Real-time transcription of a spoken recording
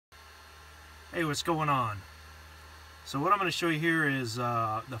Hey, what's going on? So what I'm going to show you here is the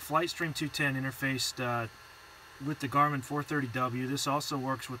Flightstream 210 interfaced with the Garmin 430W. This also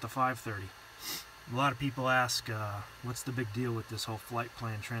works with the 530. A lot of people ask, what's the big deal with this whole flight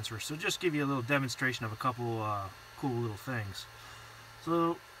plan transfer? So just give you a little demonstration of a couple cool little things.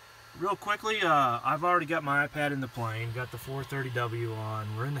 So real quickly, I've already got my iPad in the plane, got the 430W on,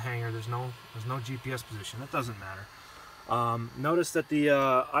 we're in the hangar, there's no GPS position, that doesn't matter. Notice that the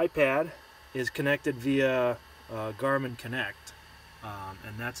iPad is connected via Garmin Connect,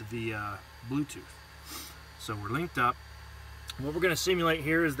 and that's via Bluetooth. So we're linked up. What we're going to simulate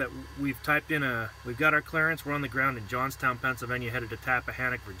here is that we've got our clearance, we're on the ground in Johnstown, Pennsylvania, headed to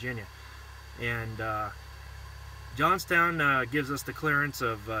Tappahannock, Virginia. And Johnstown gives us the clearance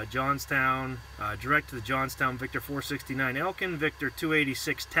of Johnstown, direct to the Johnstown Victor 469 Elkin, Victor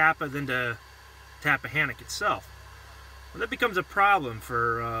 286 Tappa, then to Tappahannock itself. Well, that becomes a problem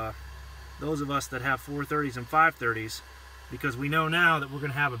for those of us that have 430s and 530s, because we know now that we're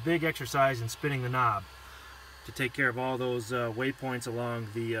going to have a big exercise in spinning the knob to take care of all those waypoints along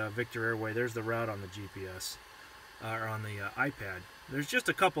the Victor Airway. There's the route on the GPS, or on the iPad. There's just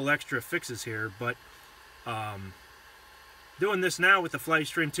a couple extra fixes here, but doing this now with the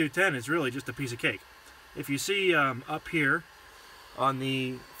Flightstream 210 is really just a piece of cake. If you see up here on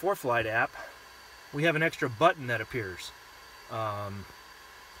the ForeFlight app, we have an extra button that appears.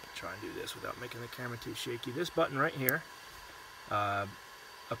 Try and do this without making the camera too shaky. This button right here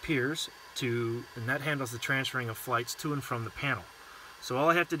appears and that handles the transferring of flights to and from the panel. So all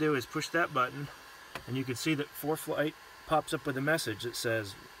I have to do is push that button, and you can see that ForeFlight pops up with a message that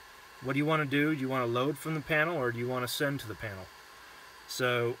says, what do you want to do? Do you want to load from the panel, or do you want to send to the panel?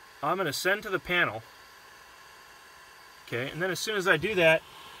 So I'm going to send to the panel. Okay, and then as soon as I do that,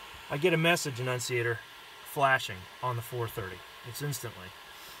 I get a message annunciator flashing on the 430. It's instantly.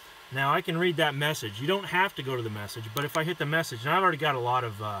 Now I can read that message. You don't have to go to the message, but if I hit the message, and I've already got a lot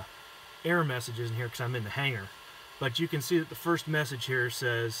of error messages in here because I'm in the hangar, but you can see that the first message here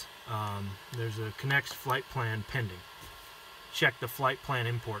says there's a connects flight plan pending. Check the flight plan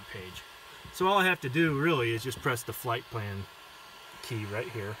import page. So all I have to do really is just press the flight plan key right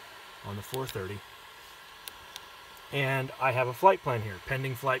here on the 430, and I have a flight plan here,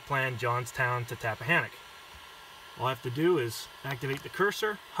 pending flight plan Johnstown to Tappahannock. All I have to do is activate the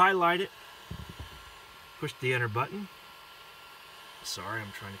cursor, highlight it, push the enter button. Sorry,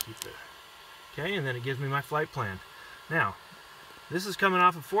 I'm trying to keep the... Okay, and then it gives me my flight plan. Now, this is coming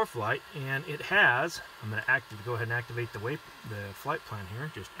off of ForeFlight, and it has... I'm going to go ahead and activate the flight plan here.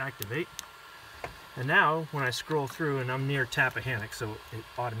 Just activate. And now, when I scroll through, and I'm near Tappahannock, so it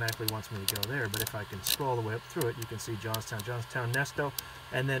automatically wants me to go there, but if I can scroll the way up through it, you can see Johnstown, Nesto,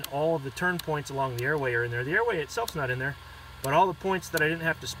 and then all of the turn points along the airway are in there. The airway itself's not in there, but all the points that I didn't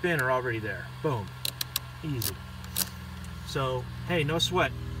have to spin are already there. Boom. Easy. So, hey, no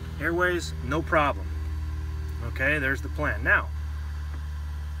sweat. Airways, no problem. Okay, there's the plan. Now,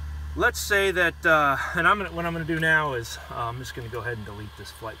 let's say that, and what I'm going to do now is, I'm just going to go ahead and delete this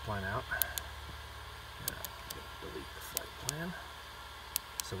flight plan out. Delete the flight plan.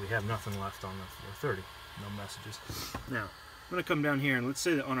 So we have nothing left on the 430. No messages. Now, I'm going to come down here, and let's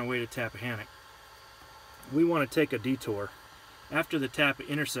say that on our way to Tappahannock, we want to take a detour. After the Tappa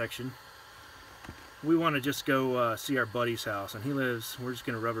intersection, we want to just go see our buddy's house, and he lives, we're just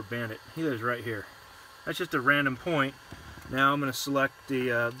going to rubber band it, he lives right here. That's just a random point. Now I'm going to select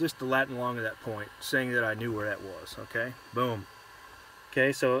just the lat and long of that point, saying that I knew where that was. Okay, boom.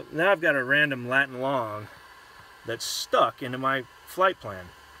 Okay, so now I've got a random lat and long that's stuck into my flight plan.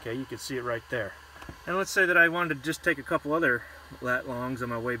 Okay, you can see it right there. And let's say that I wanted to just take a couple other lat longs on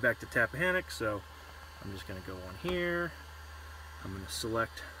my way back to Tappahannock, so I'm just going to go on here. I'm going to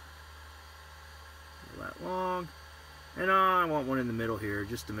select lat long, and I want one in the middle here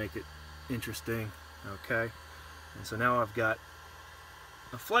just to make it interesting. Okay, and so now I've got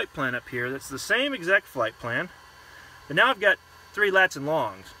a flight plan up here that's the same exact flight plan, but now I've got 3 lats and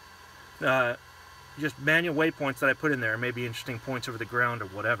longs, just manual waypoints that I put in there, maybe interesting points over the ground or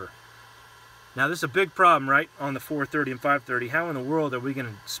whatever. Now this is a big problem, right, on the 430 and 530. How in the world are we going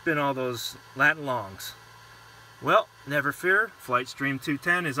to spin all those lat and longs? Well, never fear, Flightstream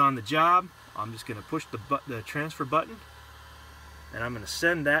 210 is on the job. I'm just going to push the transfer button, and I'm going to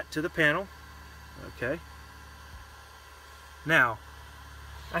send that to the panel. Okay. Now,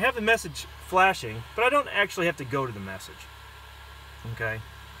 I have the message flashing, but I don't actually have to go to the message. Okay.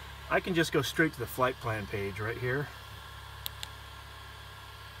 I can just go straight to the flight plan page right here,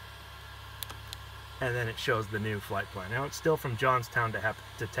 and then it shows the new flight plan. Now it's still from Johnstown to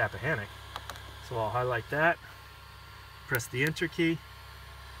Tappahannock, so I'll highlight that, press the enter key,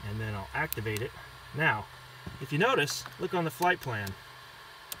 and then I'll activate it. Now, if you notice, look on the flight plan.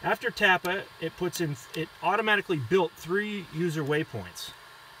 After TAPA, it automatically built 3 user waypoints,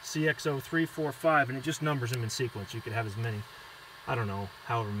 CXO 3, 4, 5, and it just numbers them in sequence. You could have as many, I don't know,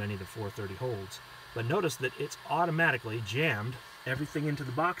 however many the 430 holds. But notice that it's automatically jammed everything into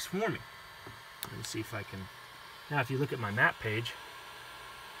the box for me. Let me see if I can. Now, if you look at my map page,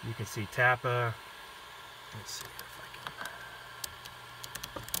 you can see TAPA. Let's see if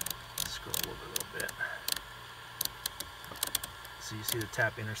I can scroll over a little bit. So you see the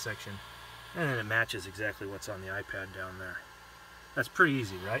tap intersection, and then it matches exactly what's on the iPad down there. That's pretty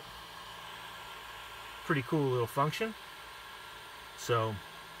easy, right? Pretty cool little function. So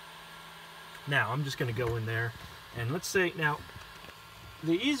now I'm just going to go in there, and let's say now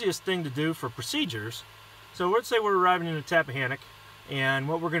the easiest thing to do for procedures. So let's say we're arriving in the Tappahannock, and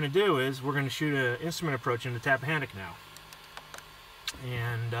what we're going to do is we're going to shoot an instrument approach in the Tappahannock now.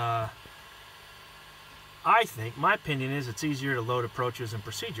 And I think, my opinion is, it's easier to load approaches and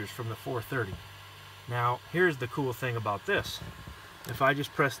procedures from the 430. Now, here's the cool thing about this. If I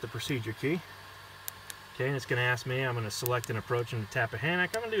just press the procedure key, okay, and it's going to ask me, I'm going to select an approach in the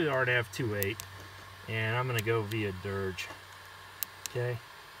Tappahannock. I'm going to do the RNAV 28, and I'm going to go via dirge. Okay,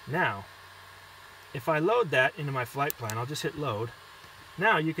 now, if I load that into my flight plan, I'll just hit load.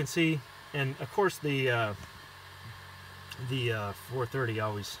 Now you can see, and of course the 430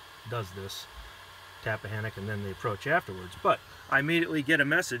 always does this. Tappahannock and then the approach afterwards, but I immediately get a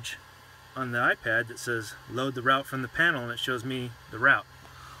message on the iPad that says load the route from the panel, and it shows me the route.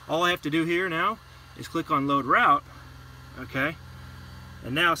 All I have to do here now is click on load route, okay,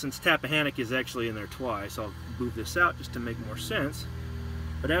 and now since Tappahannock is actually in there twice, I'll move this out just to make more sense.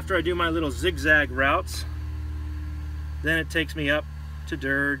 But after I do my little zigzag routes, then it takes me up to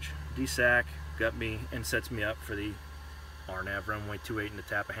dirge, DSAC, got me, and sets me up for the RNAV runway 28 in the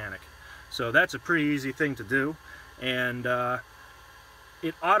Tappahannock. So that's a pretty easy thing to do, and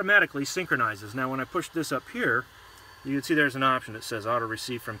it automatically synchronizes. Now when I push this up here, you can see there's an option that says auto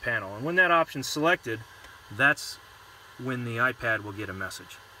receive from panel, and when that option's selected, that's when the iPad will get a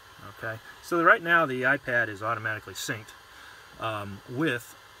message. Okay, so right now the iPad is automatically synced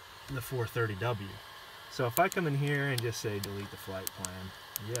with the 430W. So if I come in here and just say delete the flight plan,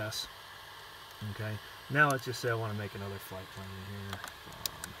 yes. Okay, now let's just say I want to make another flight plan in here.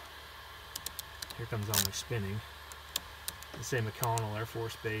 Here comes all my spinning. Let's say McConnell Air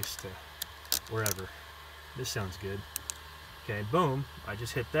Force Base to wherever. This sounds good. Okay, boom, I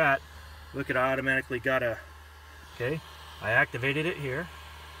just hit that. Look, it automatically got a, okay, I activated it here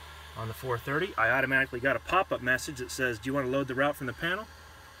on the 430. I automatically got a pop-up message that says, do you want to load the route from the panel?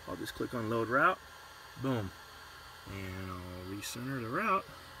 I'll just click on load route. Boom. And I'll recenter the route.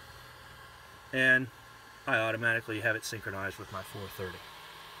 And I automatically have it synchronized with my 430.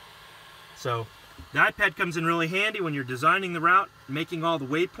 So the iPad comes in really handy when you're designing the route, making all the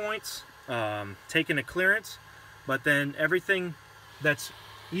waypoints, taking a clearance, but then everything that's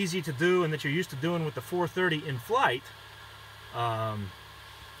easy to do and that you're used to doing with the 430 in flight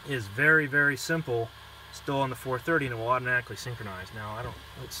is very, very simple still on the 430, and it will automatically synchronize. Now,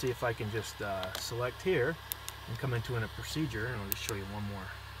 let's see if I can just select here and come into a procedure, and I'll just show you one more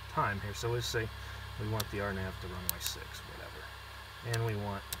time here. So let's say we want the RNAV to runway 6, whatever, and we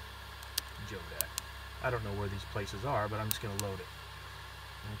want JODAC. I don't know where these places are, but I'm just going to load it.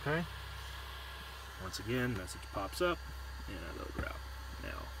 Okay. Once again, message pops up, and I load route. Now,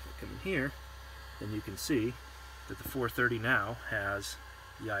 if I come in here, then you can see that the 430 now has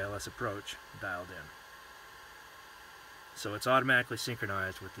the ILS approach dialed in. So it's automatically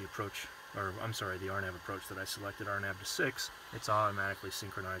synchronized with the approach, or I'm sorry, the RNAV approach that I selected, RNAV to 6. It's automatically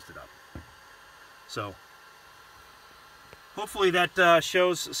synchronized it up. So hopefully that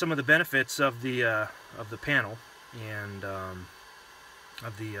shows some of the benefits of the panel and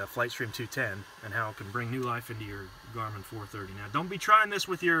of the Flightstream 210 and how it can bring new life into your Garmin 430. Now, don't be trying this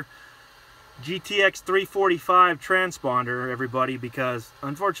with your GTX 345 transponder, everybody, because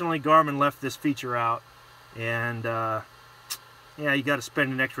unfortunately Garmin left this feature out, and yeah, you got to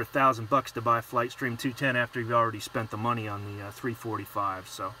spend an extra $1,000 to buy Flightstream 210 after you've already spent the money on the 345.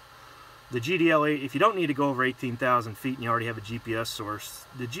 So the GDL8, if you don't need to go over 18,000 feet and you already have a GPS source,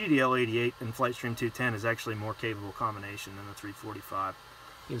 the GDL88 and Flightstream 210 is actually a more capable combination than the 345.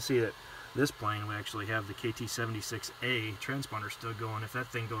 You can see that this plane, we actually have the KT-76A transponder still going. If that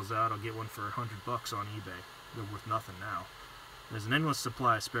thing goes out, I'll get one for $100 on eBay. They're worth nothing now. There's an endless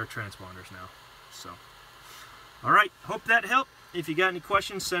supply of spare transponders now. So, all right, hope that helped. If you got any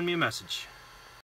questions, send me a message.